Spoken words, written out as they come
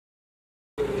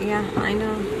Yeah, I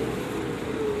know.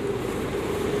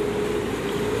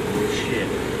 Oh shit.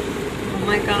 Oh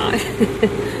my god.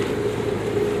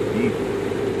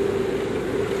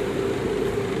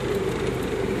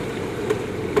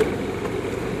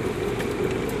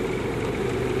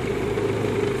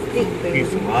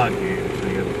 Piece of log here, so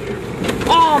you gotta be careful.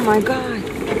 Oh my god.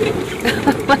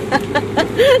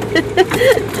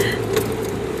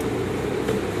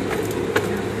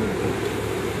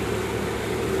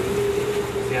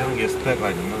 See, I don't get stuck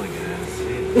like the other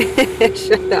guys.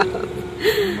 Shut up.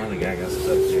 Another guy got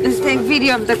stuck there. Let's take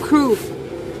video of the crew.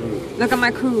 Look at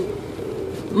my crew.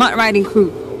 Mud riding crew.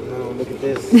 Oh no, look at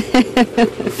this.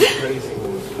 Crazy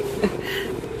one.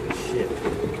 Shit.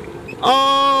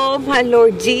 Oh my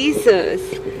Lord Jesus.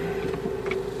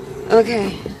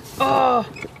 Okay. Oh.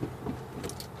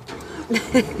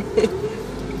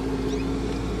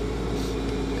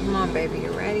 Come on, baby.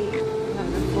 You ready?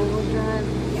 Have the four-wheel drive?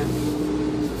 Yeah.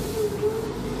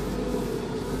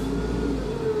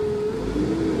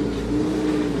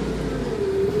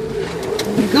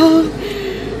 Oh my God.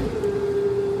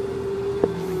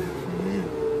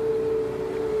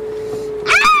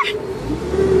 Ah!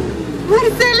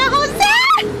 Marcela Jose!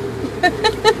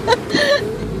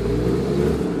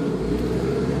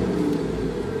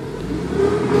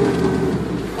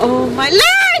 Oh my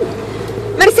Lord!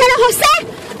 Marcela Jose!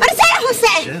 Marcela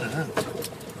Jose! Shut up.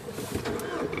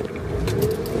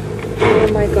 Oh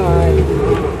my God.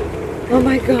 Oh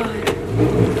my God.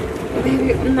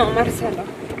 Baby, no, Marcelo.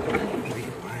 Be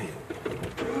quiet.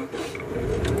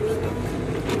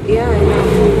 Yeah, I know.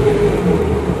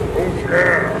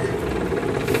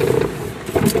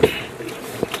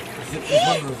 Zip these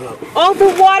windows up. All the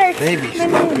water. Baby,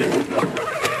 stop it.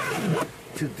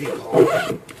 Too deep hole.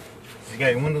 You got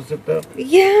your windows zipped up?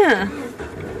 Yeah.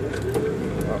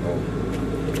 Uh-oh.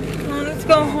 Oh, let's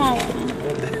go home.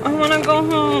 I want to go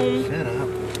home. Shut up.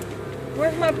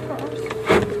 Where's my purse?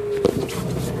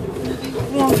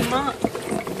 Oh, my.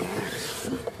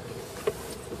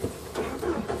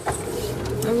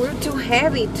 And we're too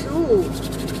heavy, too.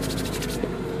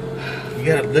 You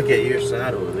gotta look at your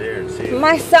side over there and see.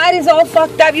 My side is all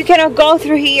fucked up. You cannot go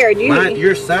through here.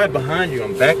 Your side behind you,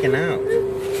 I'm backing out.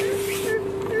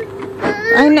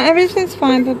 I know everything's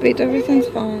fine, Papito. Everything's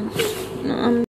fine. No, I'm